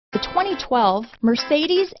The 2012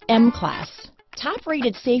 Mercedes M-Class.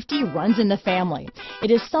 Top-rated safety runs in the family.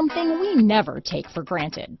 It is something we never take for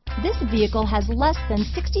granted. This vehicle has less than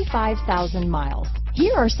 65,000 miles.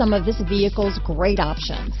 Here are some of this vehicle's great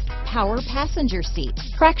options: power passenger seat,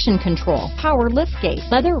 traction control, power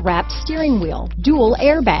liftgate, leather-wrapped steering wheel, dual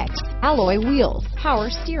airbags, alloy wheels, power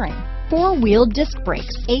steering, four-wheel disc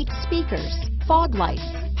brakes, 8 speakers, fog lights,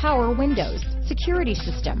 power windows, security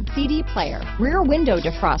system, CD player, rear window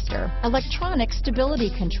defroster, electronic stability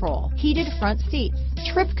control, heated front seats,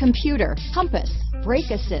 trip computer, compass, brake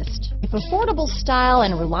assist. If affordable style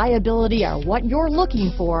and reliability are what you're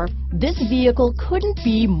looking for, this vehicle couldn't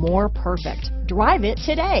be more perfect. Drive it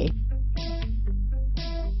today.